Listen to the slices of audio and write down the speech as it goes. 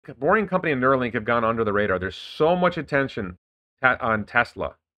Boring Company and Neuralink have gone under the radar. There's so much attention on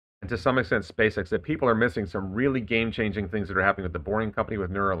Tesla and to some extent SpaceX that people are missing some really game-changing things that are happening with the Boring Company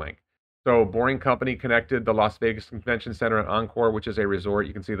with Neuralink. So Boring Company connected the Las Vegas Convention Center and Encore, which is a resort.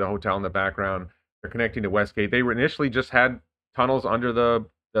 You can see the hotel in the background. They're connecting to Westgate. They were initially just had tunnels under the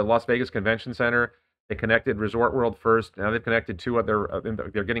Las Vegas Convention Center. They connected Resort World first. Now they've connected two other.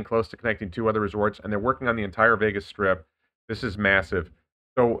 They're getting close to connecting two other resorts, and they're working on the entire Vegas Strip. This is massive.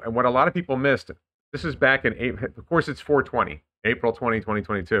 So, and what a lot of people missed, this is back in April. Of course, it's 420, April 20,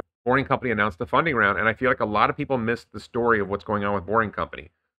 2022. Boring Company announced the funding round, and I feel like a lot of people missed the story of what's going on with Boring Company.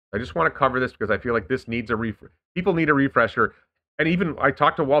 I just want to cover this because I feel like this needs a people need a refresher. And even I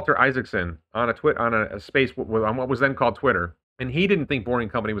talked to Walter Isaacson on a space on what was then called Twitter, and he didn't think Boring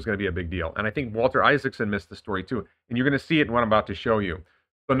Company was going to be a big deal. And I think Walter Isaacson missed the story too. And you're going to see it in what I'm about to show you.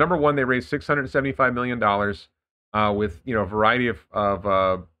 So number one, they raised $675 million with a variety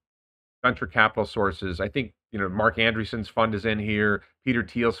of venture capital sources. I think Mark Andreessen's fund is in here, Peter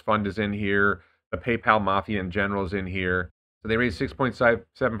Thiel's fund is in here, the PayPal mafia in general is in here. So they raised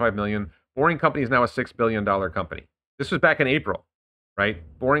 $6.75 million. Boring Company is now a $6 billion company. This was back in April, right?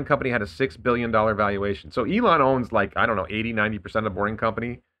 Boring Company had a $6 billion valuation. So Elon owns like, I don't know, 80-90% of Boring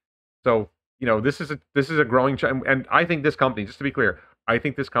Company. So this is a growing and I think this company, just to be clear, I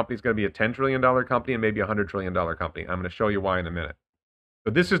think this company is going to be a $10 trillion company and maybe a $100 trillion company. I'm going to show you why in a minute.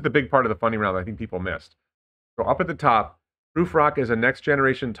 So this is the big part of the funding round that I think people missed. So up at the top, ProofRock is a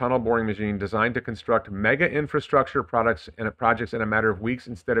next-generation tunnel boring machine designed to construct mega infrastructure projects in a matter of weeks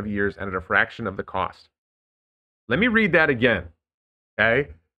instead of years and at a fraction of the cost. Let me read that again, okay?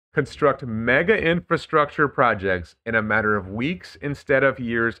 Construct mega infrastructure projects in a matter of weeks instead of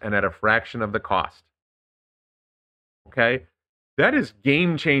years and at a fraction of the cost. Okay? That is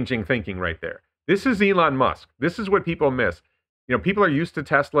game-changing thinking right there. This is Elon Musk. This is what people miss. People are used to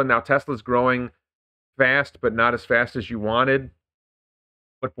Tesla. Now Tesla's growing fast, but not as fast as you wanted.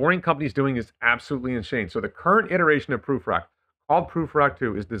 What Boring Company is doing is absolutely insane. So the current iteration of ProofRock, called ProofRock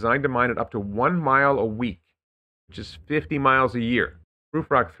 2, is designed to mine at up to 1 mile a week, which is 50 miles a year.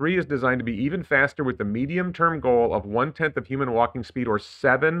 ProofRock 3 is designed to be even faster with the medium-term goal of 1/10 of human walking speed, or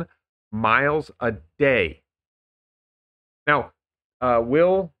 7 miles a day. Now,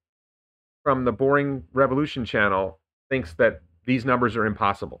 Will from the Boring Revolution channel thinks that these numbers are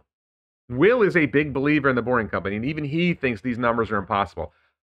impossible. Will is a big believer in the Boring Company, and even he thinks these numbers are impossible.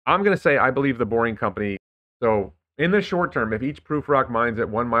 I'm going to say I believe the Boring Company. So in the short term, if each ProofRock mines at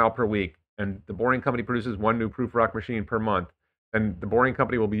 1 mile per week, and the Boring Company produces one new ProofRock machine per month, then the Boring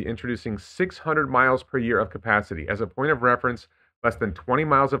Company will be introducing 600 miles per year of capacity. As a point of reference, less than 20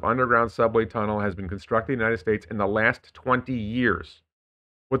 miles of underground subway tunnel has been constructed in the United States in the last 20 years.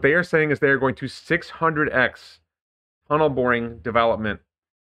 What they are saying is they are going to 600x tunnel boring development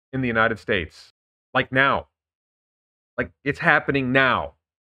in the United States. Like now. Like it's happening now.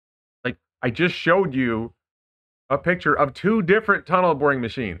 Like I just showed you a picture of two different tunnel boring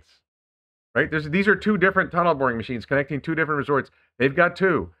machines. Right? These are two different tunnel boring machines connecting two different resorts. They've got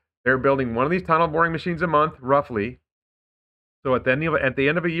two. They're building one of these tunnel boring machines a month, roughly. So at the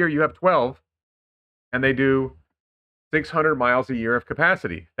end of a year, you have 12, and they do 600 miles a year of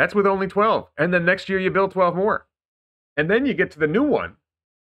capacity. That's with only 12. And then next year, you build 12 more. And then you get to the new one,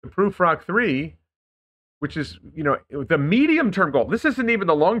 the ProofRock 3, which is, the medium-term goal. This isn't even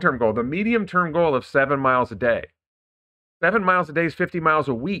the long-term goal. The medium-term goal of 7 miles a day. 7 miles a day is 50 miles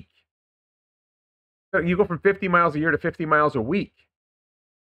a week. So you go from 50 miles a year to 50 miles a week.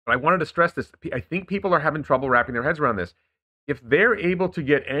 But I wanted to stress this. I think people are having trouble wrapping their heads around this. If they're able to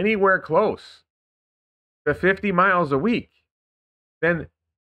get anywhere close to 50 miles a week, then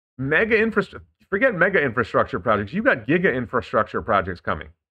forget mega infrastructure projects. You've got giga infrastructure projects coming.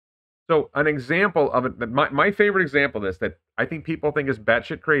 So an example of it, my favorite example of this that I think people think is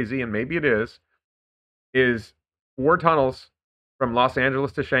batshit crazy, and maybe it is 4 tunnels from Los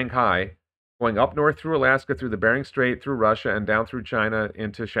Angeles to Shanghai, going up north through Alaska, through the Bering Strait, through Russia, and down through China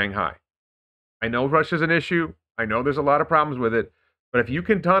into Shanghai. I know Russia's an issue. I know there's a lot of problems with it. But if you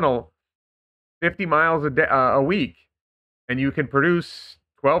can tunnel 50 miles a week, and you can produce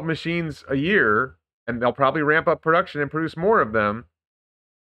 12 machines a year, and they'll probably ramp up production and produce more of them,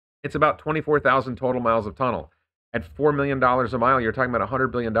 it's about 24,000 total miles of tunnel. At $4 million a mile, you're talking about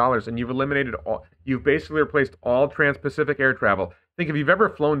 $100 billion, and you've basically replaced all trans-Pacific air travel. Think if you've ever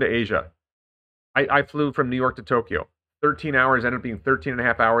flown to Asia. I flew from New York to Tokyo. 13 hours, ended up being 13 and a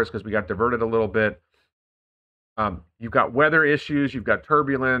half hours because we got diverted a little bit. You've got weather issues, you've got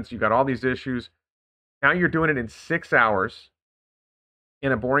turbulence, you've got all these issues. Now you're doing it in 6 hours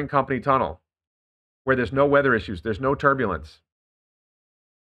in a Boring Company tunnel where there's no weather issues, there's no turbulence.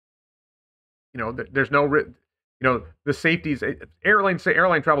 There's no, the safeties. Airline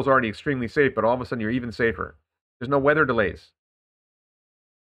travel is already extremely safe, but all of a sudden you're even safer. There's no weather delays.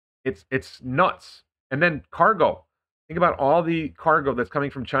 It's nuts. And then cargo. Think about all the cargo that's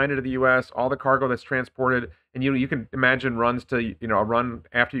coming from China to the U.S., all the cargo that's transported, and you can imagine runs to a run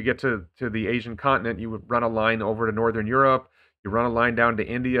after you get to the Asian continent. You would run a line over to Northern Europe. You run a line down to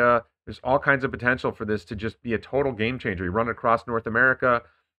India. There's all kinds of potential for this to just be a total game changer. You run it across North America,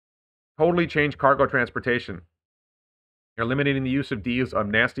 totally change cargo transportation. You're eliminating the use of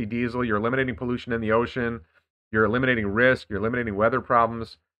nasty diesel. You're eliminating pollution in the ocean. You're eliminating risk. You're eliminating weather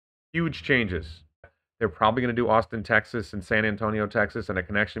problems. Huge changes. They're probably going to do Austin, Texas, and San Antonio, Texas, and a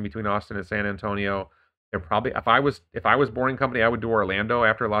connection between Austin and San Antonio. They're probably, if I was Boring Company, I would do Orlando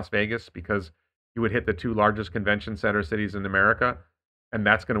after Las Vegas, because you would hit the two largest convention center cities in America, and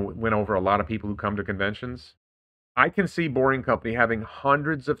that's going to win over a lot of people who come to conventions. I can see Boring Company having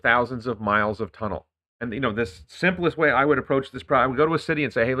hundreds of thousands of miles of tunnel. And this simplest way I would approach this problem, I would go to a city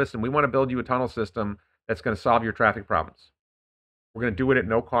and say, hey, listen, we want to build you a tunnel system that's going to solve your traffic problems. We're going to do it at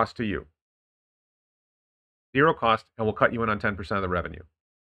no cost to you. Zero cost, and we'll cut you in on 10% of the revenue.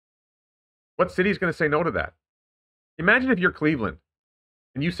 What city is going to say no to that? Imagine if you're Cleveland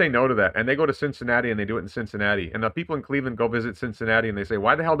and you say no to that, and they go to Cincinnati and they do it in Cincinnati, and the people in Cleveland go visit Cincinnati and they say,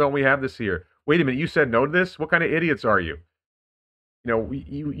 why the hell don't we have this here? Wait a minute, you said no to this? What kind of idiots are you?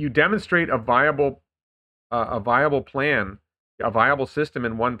 You demonstrate a viable plan, a viable system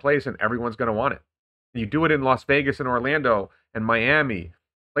in one place, and everyone's going to want it. And you do it in Las Vegas and Orlando and Miami,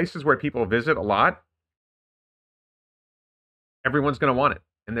 places where people visit a lot. Everyone's going to want it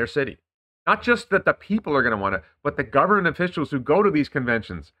in their city. Not just that the people are going to want it, but the government officials who go to these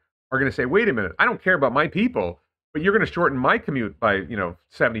conventions are going to say, wait a minute, I don't care about my people, but you're going to shorten my commute by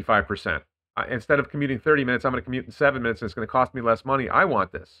 75%. Instead of commuting 30 minutes, I'm going to commute in 7 minutes, and it's going to cost me less money. I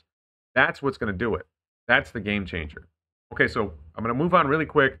want this. That's what's going to do it. That's the game changer. Okay, so I'm going to move on really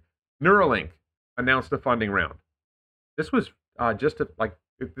quick. Neuralink announced a funding round. This was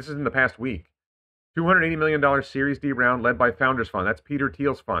this is in the past week. $280 million Series D round led by Founders Fund. That's Peter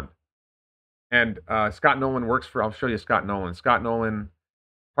Thiel's fund. And Scott Nolan works for, I'll show you Scott Nolan. Scott Nolan,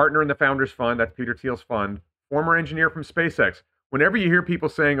 partner in the Founders Fund. That's Peter Thiel's fund. Former engineer from SpaceX. Whenever you hear people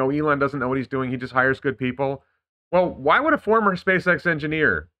saying, oh, Elon doesn't know what he's doing, he just hires good people. Well, why would a former SpaceX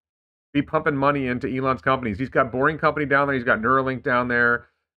engineer be pumping money into Elon's companies? He's got Boring Company down there. He's got Neuralink down there.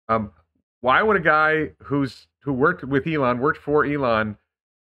 Why would a guy who worked for Elon,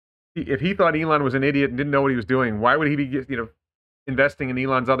 if he thought Elon was an idiot and didn't know what he was doing, why would he be investing in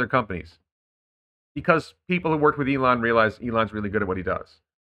Elon's other companies? Because people who worked with Elon realize Elon's really good at what he does.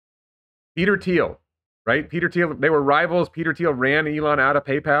 Peter Thiel, right? Peter Thiel, they were rivals. Peter Thiel ran Elon out of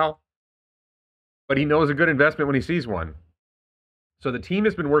PayPal, but he knows a good investment when he sees one. So the team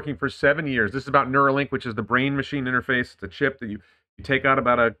has been working for 7 years. This is about Neuralink, which is the brain-machine interface. It's a chip that you take out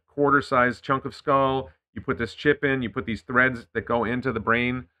about a quarter-sized chunk of skull. You put this chip in. You put these threads that go into the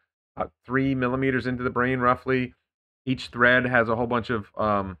brain, 3 millimeters into the brain, roughly. Each thread has a whole bunch of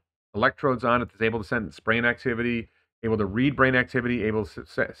electrodes on it that's able to sense brain activity, able to read brain activity, able to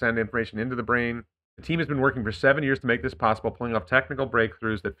send information into the brain. The team has been working for 7 years to make this possible, pulling off technical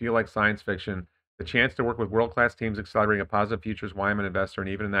breakthroughs that feel like science fiction. The chance to work with world-class teams accelerating a positive future is why I'm an investor, and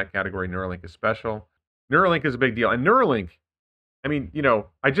even in that category, Neuralink is special. Neuralink is a big deal. And Neuralink, I mean,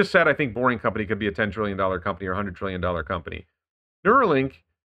 I just said I think Boring Company could be a $10 trillion company or $100 trillion company. Neuralink,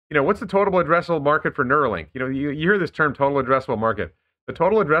 what's the total addressable market for Neuralink? You hear this term, total addressable market. The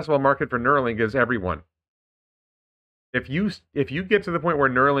total addressable market for Neuralink is everyone. If you get to the point where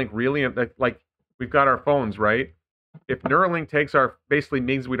Neuralink really, like we've got our phones, right? If Neuralink basically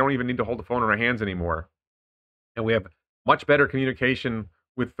means we don't even need to hold the phone in our hands anymore, and we have much better communication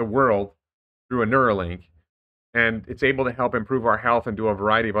with the world through a Neuralink, and it's able to help improve our health and do a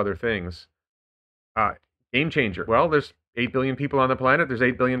variety of other things, game changer. Well, there's 8 billion people on the planet. There's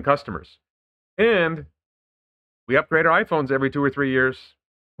 8 billion customers. And we upgrade our iPhones every 2 or 3 years.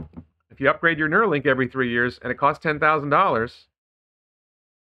 If you upgrade your Neuralink every 3 years and it costs $10,000,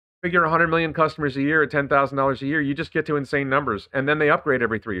 figure 100 million customers a year at $10,000 a year, you just get to insane numbers. And then they upgrade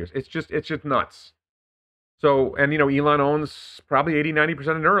every 3 years. It's just nuts. So, and Elon owns probably 80-90%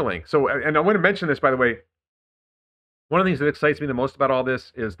 of Neuralink. So, and I want to mention this, by the way. One of the things that excites me the most about all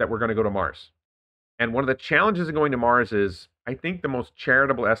this is that we're going to go to Mars. And one of the challenges of going to Mars is, I think the most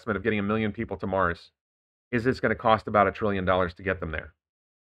charitable estimate of getting 1 million people to Mars is it's going to cost about $1 trillion to get them there.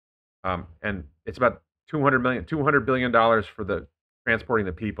 And it's about $200 billion for the transporting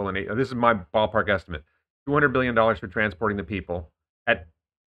the people. And this is my ballpark estimate. $200 billion for transporting the people at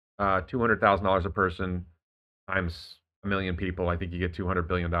 $200,000 a person times 1 million people. I think you get $200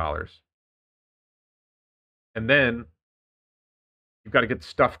 billion. And then you've got to get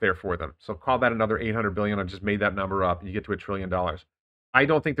stuff there for them. So call that another 800 billion. I just made that number up. And you get to $1 trillion. I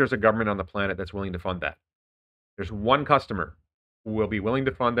don't think there's a government on the planet that's willing to fund that. There's one customer who will be willing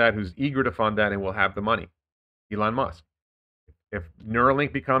to fund that, who's eager to fund that, and will have the money. Elon Musk. If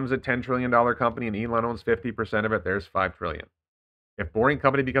Neuralink becomes a $10 trillion company and Elon owns 50% of it, there's $5 trillion. If Boring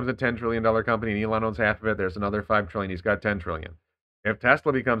Company becomes a $10 trillion company and Elon owns half of it, there's another $5 trillion. He's got $10 trillion. If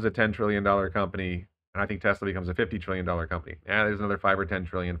Tesla becomes a $10 trillion company, and I think Tesla becomes a $50 trillion company, there's another 5 or 10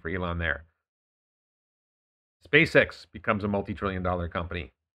 trillion for Elon there. SpaceX becomes a multi-trillion dollar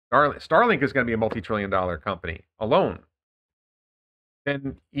company. Starlink is going to be a multi-trillion dollar company alone.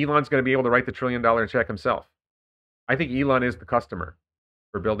 Then Elon's going to be able to write the $1 trillion check himself. I think Elon is the customer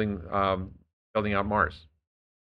for building out Mars.